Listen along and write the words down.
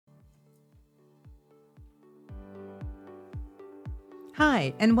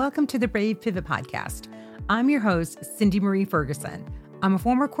Hi, and welcome to the Brave Pivot Podcast. I'm your host, Cindy Marie Ferguson. I'm a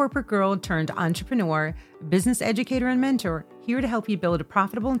former corporate girl turned entrepreneur, business educator, and mentor, here to help you build a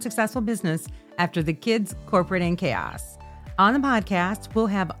profitable and successful business after the kids, corporate, and chaos. On the podcast, we'll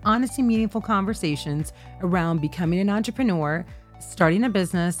have honest and meaningful conversations around becoming an entrepreneur, starting a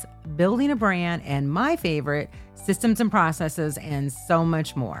business, building a brand, and my favorite, systems and processes, and so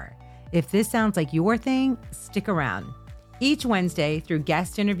much more. If this sounds like your thing, stick around. Each Wednesday, through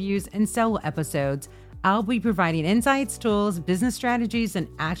guest interviews and solo episodes, I'll be providing insights, tools, business strategies, and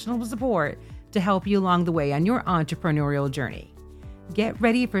actionable support to help you along the way on your entrepreneurial journey. Get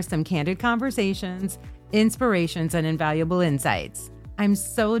ready for some candid conversations, inspirations, and invaluable insights. I'm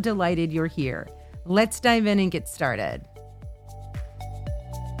so delighted you're here. Let's dive in and get started.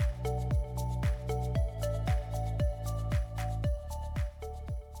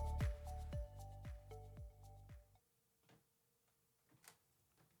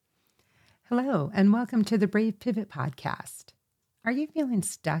 Hello, and welcome to the Brave Pivot Podcast. Are you feeling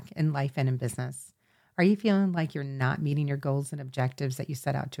stuck in life and in business? Are you feeling like you're not meeting your goals and objectives that you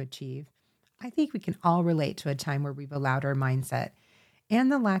set out to achieve? I think we can all relate to a time where we've allowed our mindset and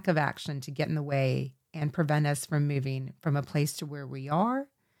the lack of action to get in the way and prevent us from moving from a place to where we are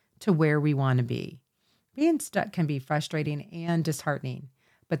to where we want to be. Being stuck can be frustrating and disheartening,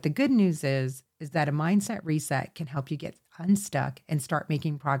 but the good news is that a mindset reset can help you get unstuck and start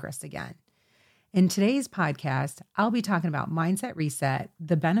making progress again. In today's podcast, I'll be talking about mindset reset,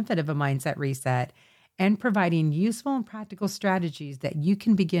 the benefit of a mindset reset, and providing useful and practical strategies that you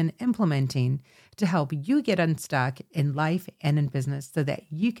can begin implementing to help you get unstuck in life and in business so that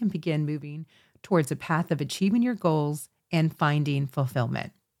you can begin moving towards a path of achieving your goals and finding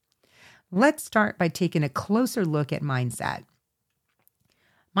fulfillment. Let's start by taking a closer look at mindset.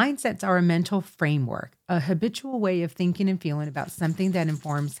 Mindsets are a mental framework, a habitual way of thinking and feeling about something that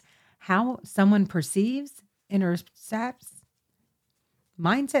informs how someone perceives, intercepts.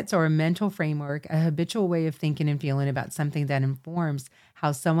 Mindsets are a mental framework, a habitual way of thinking and feeling about something that informs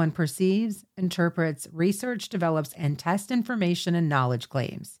how someone perceives, interprets, research, develops, and tests information and knowledge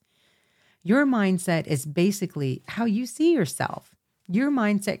claims. Your mindset is basically how you see yourself. Your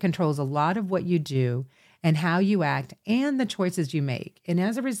mindset controls a lot of what you do and how you act and the choices you make. And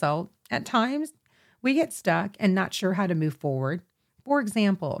as a result, at times, we get stuck and not sure how to move forward. For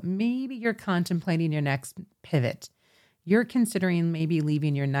example, maybe you're contemplating your next pivot. You're considering maybe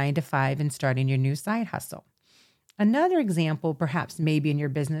leaving your 9-to-5 and starting your new side hustle. Another example, perhaps maybe in your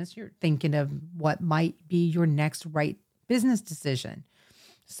business, you're thinking of what might be your next right business decision,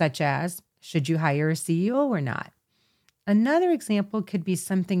 such as, should you hire a CEO or not? Another example could be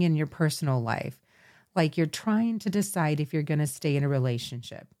something in your personal life, like you're trying to decide if you're going to stay in a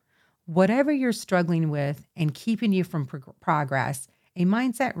relationship. Whatever you're struggling with and keeping you from progress, a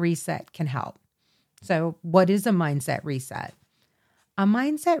mindset reset can help. So, what is a mindset reset? A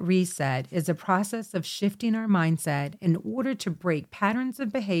mindset reset is a process of shifting our mindset in order to break patterns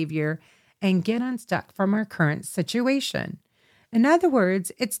of behavior and get unstuck from our current situation. In other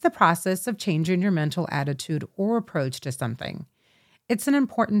words, it's the process of changing your mental attitude or approach to something. It's an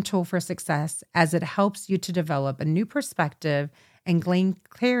important tool for success as it helps you to develop a new perspective and gain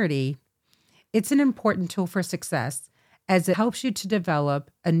clarity. It's an important tool for success as it helps you to develop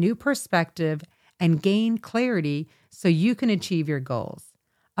a new perspective and gain clarity so you can achieve your goals.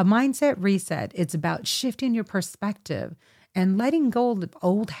 A mindset reset is about shifting your perspective and letting go of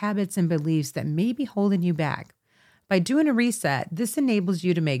old habits and beliefs that may be holding you back. By doing a reset, this enables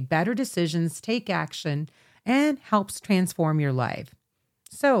you to make better decisions, take action, and helps transform your life.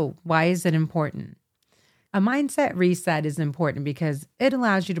 So, why is it important? A mindset reset is important because it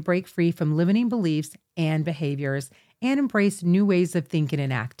allows you to break free from limiting beliefs and behaviors and embrace new ways of thinking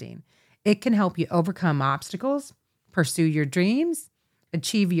and acting. It can help you overcome obstacles, pursue your dreams,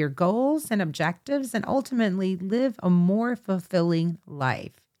 achieve your goals and objectives, and ultimately live a more fulfilling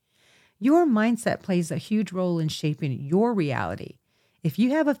life. Your mindset plays a huge role in shaping your reality. If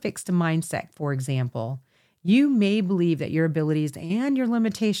you have a fixed mindset, for example, you may believe that your abilities and your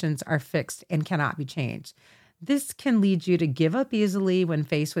limitations are fixed and cannot be changed. This can lead you to give up easily when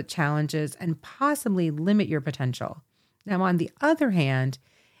faced with challenges and possibly limit your potential. Now, on the other hand,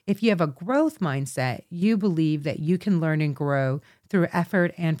 if you have a growth mindset, you believe that you can learn and grow through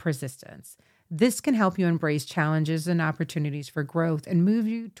effort and persistence. This can help you embrace challenges and opportunities for growth and move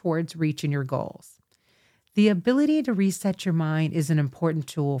you towards reaching your goals. The ability to reset your mind is an important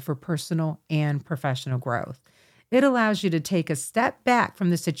tool for personal and professional growth. It allows you to take a step back from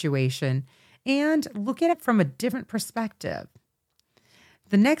the situation and look at it from a different perspective.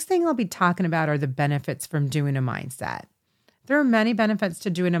 The next thing I'll be talking about are the benefits from doing a mindset. There are many benefits to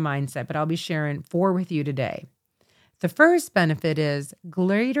doing a mindset, but I'll be sharing 4 with you today. The first benefit is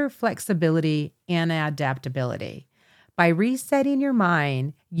greater flexibility and adaptability. By resetting your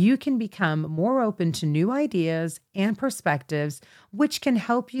mind, you can become more open to new ideas and perspectives, which can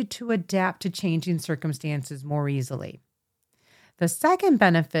help you to adapt to changing circumstances more easily. The second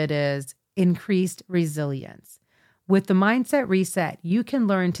benefit is increased resilience. With the mindset reset, you can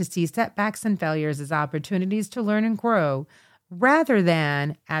learn to see setbacks and failures as opportunities to learn and grow rather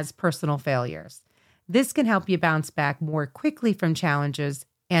than as personal failures. This can help you bounce back more quickly from challenges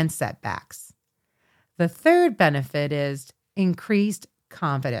and setbacks. The third benefit is increased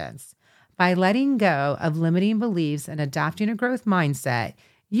confidence. By letting go of limiting beliefs and adopting a growth mindset,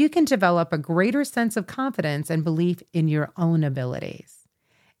 you can develop a greater sense of confidence and belief in your own abilities.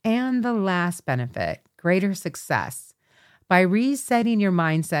 And the last benefit, greater success. By resetting your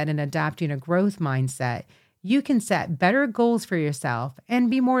mindset and adopting a growth mindset, you can set better goals for yourself and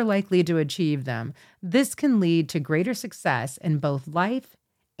be more likely to achieve them. This can lead to greater success in both life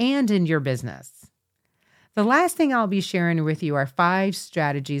and in your business. The last thing I'll be sharing with you are 5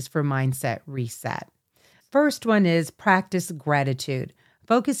 strategies for mindset reset. First one is practice gratitude.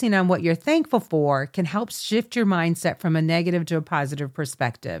 Focusing on what you're thankful for can help shift your mindset from a negative to a positive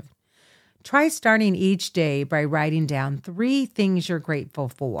perspective. Try starting each day by writing down 3 things you're grateful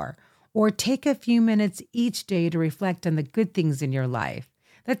for, or take a few minutes each day to reflect on the good things in your life.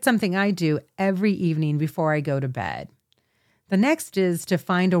 That's something I do every evening before I go to bed. The next is to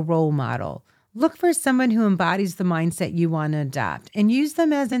find a role model. Look for someone who embodies the mindset you want to adopt and use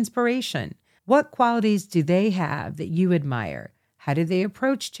them as inspiration. What qualities do they have that you admire? How do they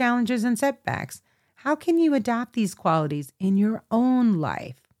approach challenges and setbacks? How can you adopt these qualities in your own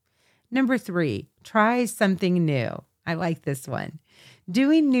life? Number 3, try something new. I like this one.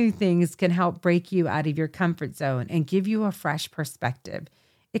 Doing new things can help break you out of your comfort zone and give you a fresh perspective.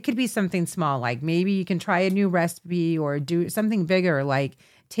 It could be something small, like maybe you can try a new recipe, or do something bigger, like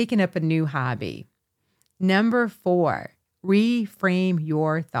taking up a new hobby. Number 4, reframe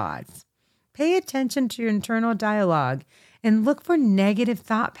your thoughts. Pay attention to your internal dialogue and look for negative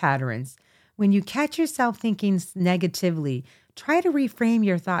thought patterns. When you catch yourself thinking negatively, try to reframe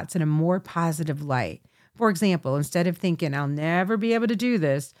your thoughts in a more positive light. For example, instead of thinking, I'll never be able to do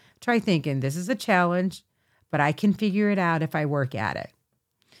this, try thinking, this is a challenge, but I can figure it out if I work at it.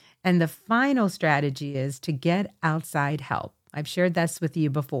 And the final strategy is to get outside help. I've shared this with you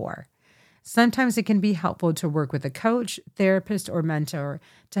before. Sometimes it can be helpful to work with a coach, therapist, or mentor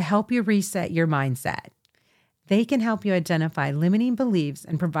to help you reset your mindset. They can help you identify limiting beliefs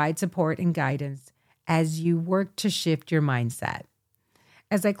and provide support and guidance as you work to shift your mindset.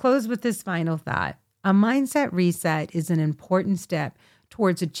 As I close with this final thought, a mindset reset is an important step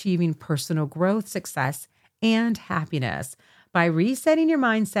towards achieving personal growth, success, and happiness. By resetting your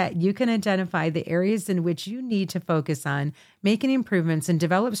mindset, you can identify the areas in which you need to focus on, making improvements, and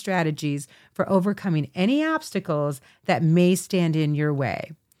develop strategies for overcoming any obstacles that may stand in your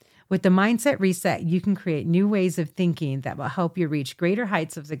way. With the mindset reset, you can create new ways of thinking that will help you reach greater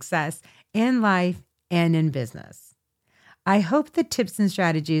heights of success in life and in business. I hope the tips and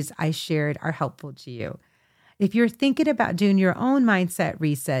strategies I shared are helpful to you. If you're thinking about doing your own mindset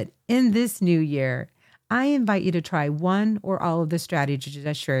reset in this new year, I invite you to try one or all of the strategies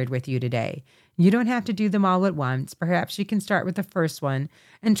I shared with you today. You don't have to do them all at once. Perhaps you can start with the first one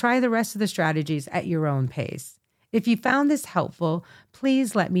and try the rest of the strategies at your own pace. If you found this helpful,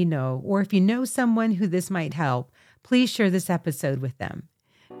 please let me know. Or if you know someone who this might help, please share this episode with them.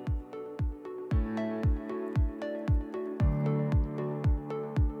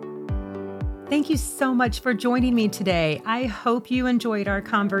 Thank you so much for joining me today. I hope you enjoyed our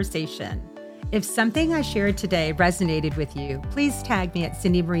conversation. If something I shared today resonated with you, please tag me at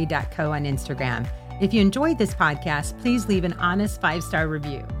cindymarie.co on Instagram. If you enjoyed this podcast, please leave an honest 5-star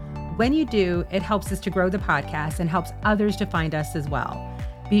review. When you do, it helps us to grow the podcast and helps others to find us as well.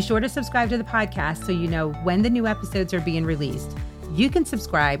 Be sure to subscribe to the podcast so you know when the new episodes are being released. You can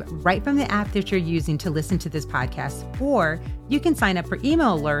subscribe right from the app that you're using to listen to this podcast, or you can sign up for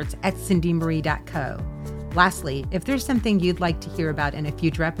email alerts at cindymarie.co. Lastly, if there's something you'd like to hear about in a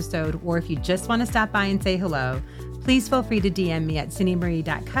future episode, or if you just want to stop by and say hello, please feel free to DM me at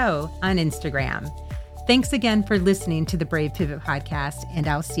cindymarie.co on Instagram. Thanks again for listening to the Brave Pivot Podcast, and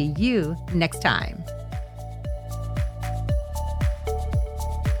I'll see you next time.